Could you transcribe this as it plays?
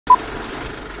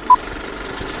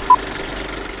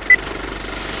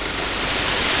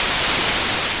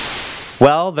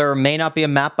Well, there may not be a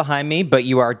map behind me, but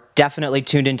you are definitely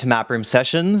tuned into Map Room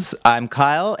Sessions. I'm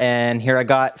Kyle, and here I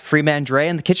got Freeman Dre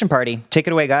and the Kitchen Party. Take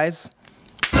it away, guys.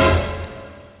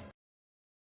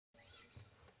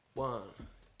 1,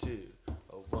 2,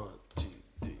 1, 2,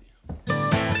 3.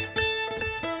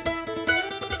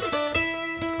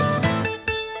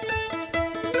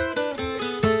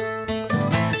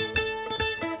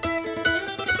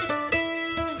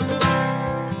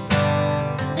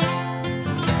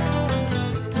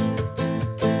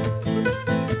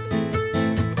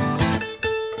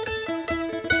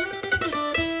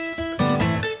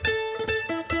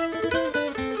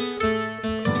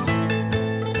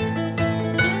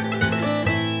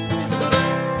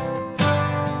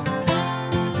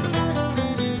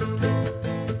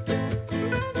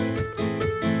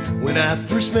 When I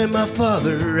first met my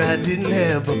father, I didn't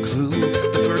have a clue.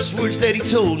 The first words that he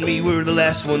told me were the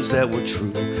last ones that were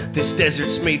true. This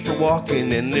desert's made for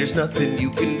walking, and there's nothing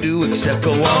you can do except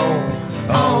go on,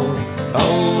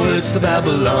 onwards to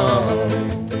Babylon.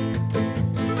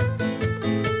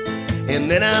 And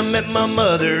then I met my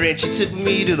mother, and she took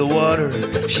me to the water.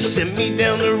 She sent me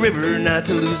down the river not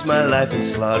to lose my life in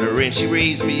slaughter. And she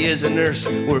raised me as a nurse,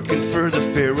 working for the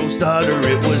Pharaoh's daughter.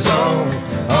 It was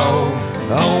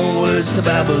onwards to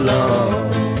Babylon.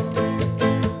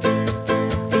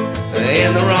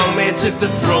 And the wrong man took the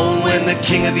throne when the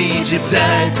king of Egypt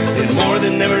died. And more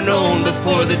than ever known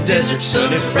before the desert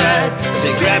sun had fried.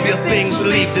 Say, grab your things, we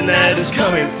leave tonight. Who's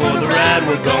coming for the ride?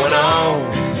 We're going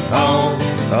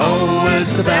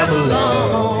onwards to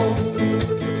Babylon.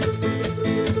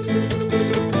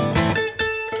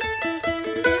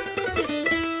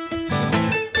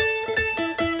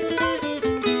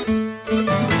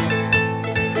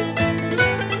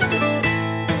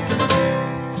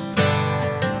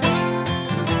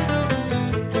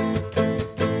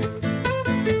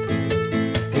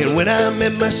 And when I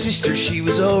met my sister, she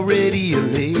was already a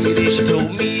lady. She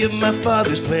told me of my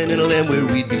father's plan in a land where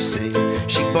we'd be safe.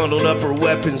 She bundled up her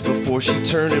weapons before she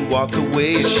turned and walked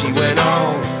away. And she went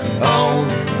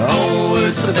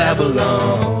onwards to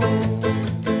Babylon.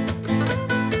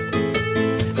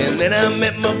 And then I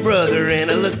met my brother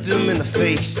and I looked him in the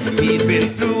face. He'd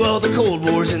been through all the cold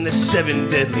wars and the 7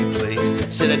 deadly plagues.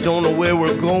 Said, I don't know where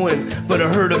we're going, but I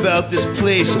heard about this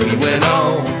place. And we went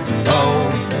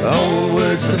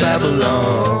onwards to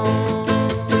Babylon.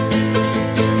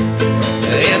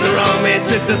 And the wrong man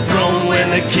took the throne when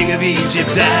the king of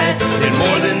Egypt died. And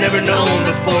more than ever known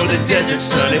before the desert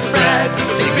sun had fried.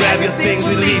 Say, grab your things,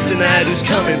 we leave tonight. Who's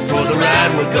coming for the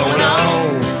ride? We're going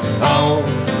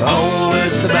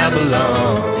onwards to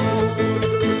Babylon.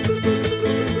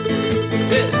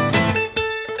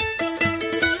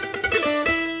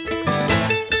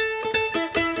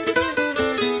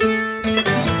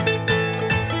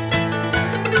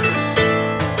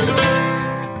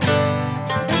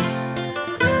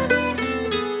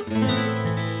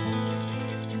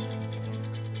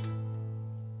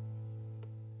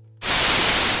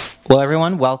 Well,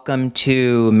 everyone, welcome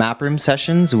to Map Room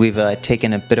Sessions. We've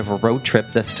taken a bit of a road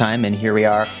trip this time, and here we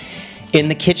are in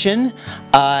the kitchen.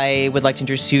 I would like to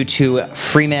introduce you to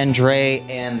Freeman Dre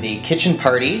and the Kitchen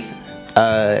Party.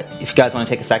 If you guys want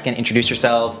to take a second, introduce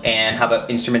yourselves, and how about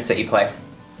instruments that you play?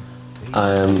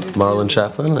 I am Marlon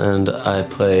Chaplin, and I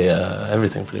play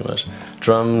everything pretty much.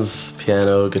 Drums,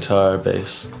 piano, guitar,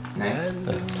 bass. Nice.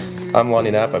 I'm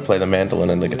Lonnie Knapp. I play the mandolin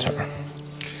and the guitar.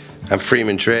 I'm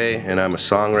Freeman Dre, and I'm a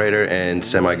songwriter and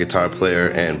semi-guitar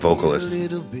player and vocalist. A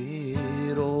little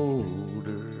bit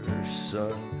older,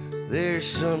 son. There's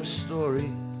some stories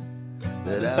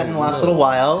that I've spent the last little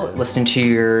while listening to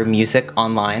your music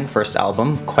online, first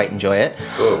album, quite enjoy it.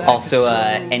 Also,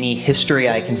 any history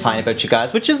I can find about you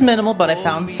guys, which is minimal, but I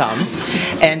found some.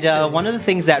 And one of the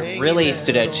things that really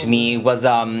stood out to me was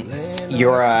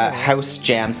your house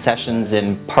jam sessions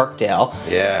in Parkdale,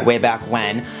 way back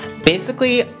when.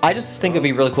 Basically, I just think it'd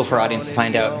be really cool for our audience to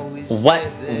find out what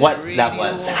that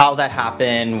was, how that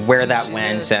happened, where that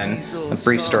went, and a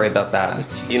brief story about that.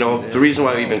 You know, the reason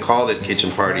why we even called it Kitchen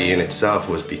Party in itself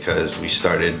was because we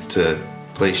started to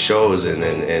play shows,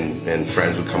 and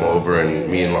friends would come over, and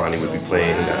me and Lonnie would be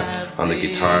playing on the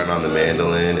guitar and on the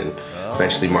mandolin, and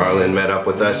eventually Marlon met up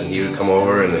with us, and he would come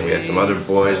over, and then we had some other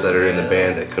boys that are in the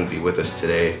band that couldn't be with us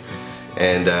today.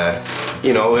 And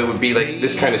you know, it would be like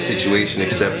this kind of situation,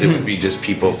 except it would be just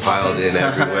people piled in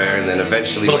everywhere, and then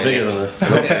eventually Bigger than this.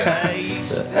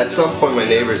 at some point my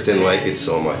neighbors didn't like it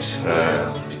so much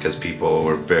because people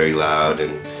were very loud,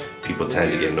 and people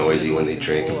tend to get noisy when they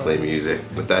drink and play music.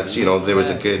 But that's, you know, there was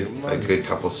a good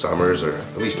couple summers, or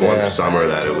at least one summer,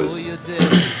 that it was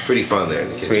pretty fun there in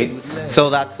the kitchen. Sweet. So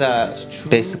that's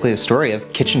basically the story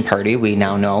of Kitchen Party. We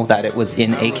now know that it was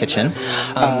in a kitchen.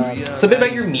 So a bit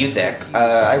about your music.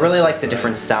 I really like the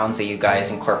different sounds that you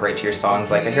guys incorporate to your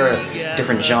songs. Like, I hear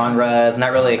different genres, and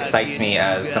that really excites me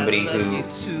as somebody who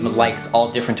likes all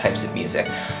different types of music.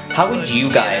 How would you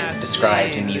guys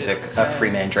describe the music of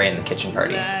Freeman and Dre and the Kitchen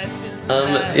Party?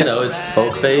 You know, it's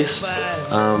folk-based,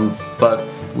 but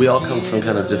we all come from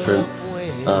kind of different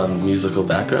musical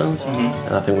backgrounds,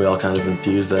 and I think we all kind of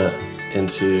infuse that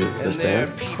into this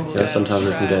band. You know, sometimes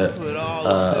it can get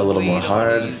a little more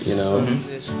hard, you know,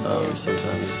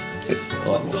 sometimes it's a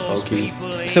lot more folky.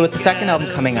 So with the second album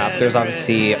coming up, there's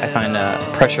obviously, I find,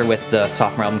 pressure with the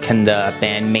sophomore album. Can the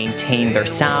band maintain their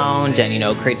sound and, you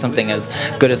know, create something as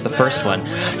good as the first one?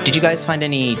 Did you guys find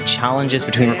any challenges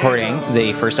between recording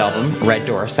the first album, Red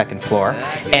Door, Second Floor,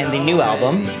 and the new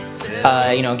album?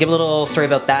 You know, give a little story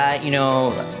about that, you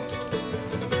know.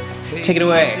 Take it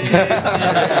away.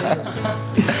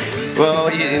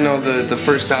 Well, you know, the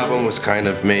first album was kind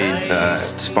of made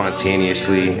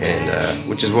spontaneously, and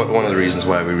which is one of the reasons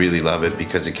why we really love it,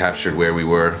 because it captured where we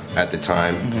were at the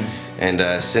time. And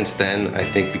since then, I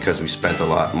think because we spent a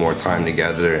lot more time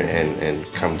together and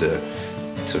come to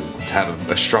have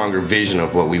a stronger vision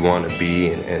of what we want to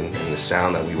be and the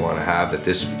sound that we want to have, that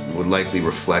this would likely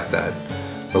reflect that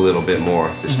a little bit more,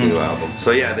 this new album.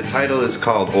 So yeah, the title is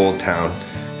called Old Town.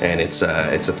 And it's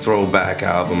a throwback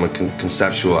album, a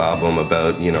conceptual album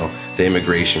about, you know, the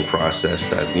immigration process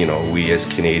that, you know, we as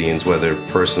Canadians, whether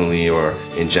personally or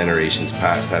in generations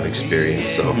past, have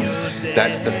experienced. So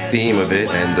that's the theme of it,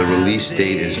 and the release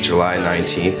date is July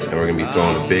 19th, and we're gonna be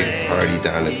throwing a big party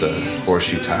down at the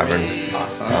Horseshoe Tavern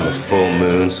on the full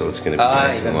moon. So it's gonna be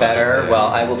nice. Even better. Well,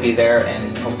 I will be there,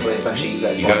 and hopefully a bunch of you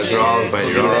guys. You guys are all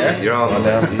invited. You're all on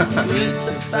down.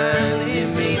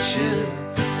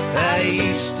 I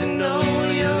used to know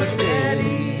your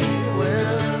daddy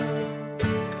well.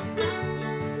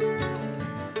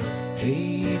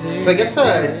 Hey there. So I guess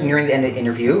nearing the end of the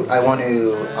interview, I want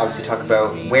to obviously talk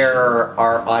about where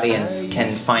our audience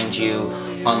can find you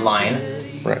online.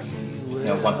 Right. You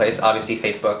know, one place, obviously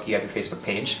Facebook. You have your Facebook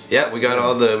page. Yeah, we got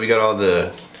all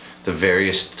the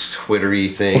various Twittery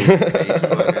things.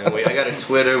 Facebook. I got a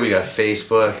Twitter. We got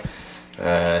Facebook.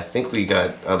 I think we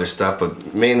got other stuff,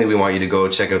 but mainly we want you to go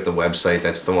check out the website.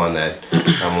 That's the one that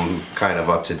I'm kind of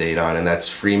up to date on, and that's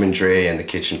Freeman Dre and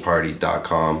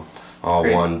thekitchenparty.com. All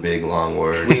Great. One big long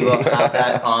word. We will have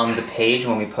that on the page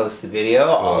when we post the video.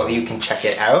 All of you can check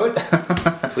it out.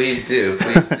 Please do,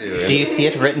 please do. Do you see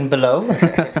it written below?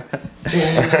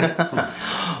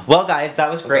 Well, guys, that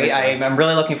was great. I'm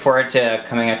really looking forward to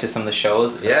coming out to some of the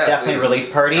shows. Yeah, definitely please. Release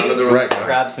party. Right.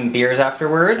 Grab some beers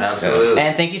afterwards. Absolutely.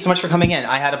 And thank you so much for coming in.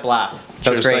 I had a blast. That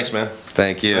was great. Thanks, man.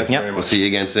 Thank you. Yep. We'll see you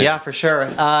again soon. Yeah, for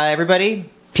sure. Everybody,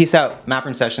 peace out.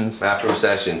 Maproom Sessions. Maproom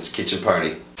Sessions, Kitchen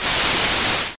Party.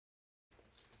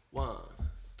 1,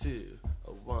 2,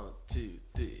 1, 2,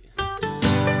 3.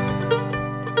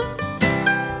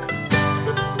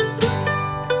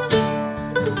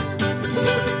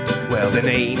 Well, the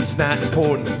name's not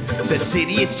important. The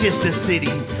city, it's just a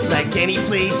city, like any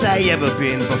place I ever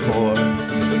been before.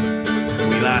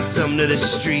 We lost some to the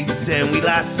streets, and we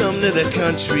lost some to the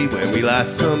country, when we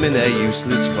lost some in that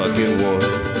useless fucking war.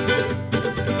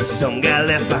 Some got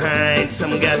left behind,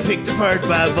 some got picked apart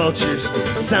by vultures,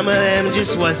 some of them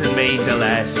just wasn't made to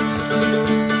last.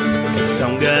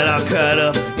 Some got all caught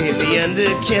up in the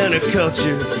under-counter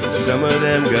culture, some of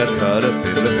them got caught up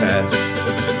in the past.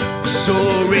 So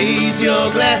raise your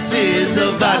glasses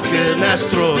of vodka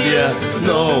Nostrovia.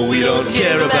 No, we don't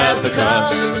care about the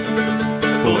cost.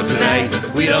 For tonight,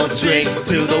 we don't drink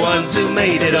to the ones who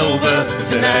made it over.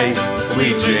 Tonight,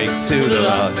 we drink to the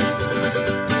lost.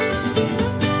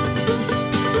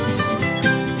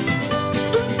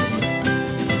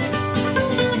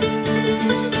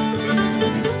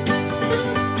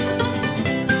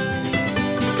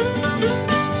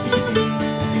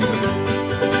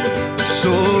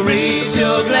 So raise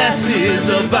your glasses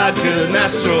of vodka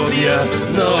Nostrovia.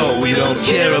 No, we don't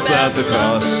care about the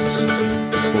cost.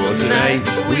 For tonight,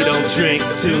 we don't drink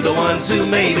to the ones who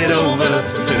made it over.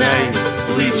 Tonight,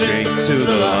 we drink to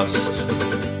the lost.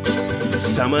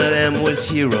 Some of them was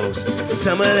heroes,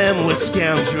 some of them was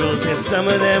scoundrels, and some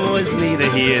of them was neither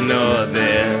here nor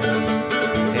there.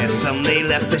 And some they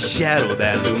left a shadow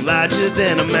that loomed larger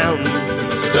than a mountain.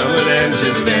 Some of them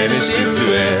just vanished into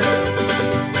air.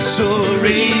 So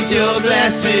raise your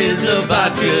glasses of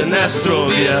vodka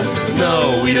Nostrovia.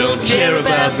 No, we don't care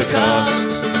about the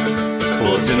cost.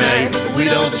 For tonight we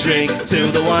don't drink to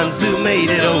the ones who made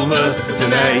it over.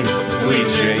 Tonight we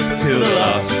drink to the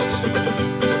lost.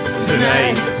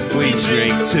 Tonight we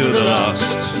drink to the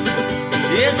lost.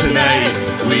 Yeah, tonight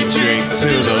we drink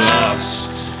to the lost.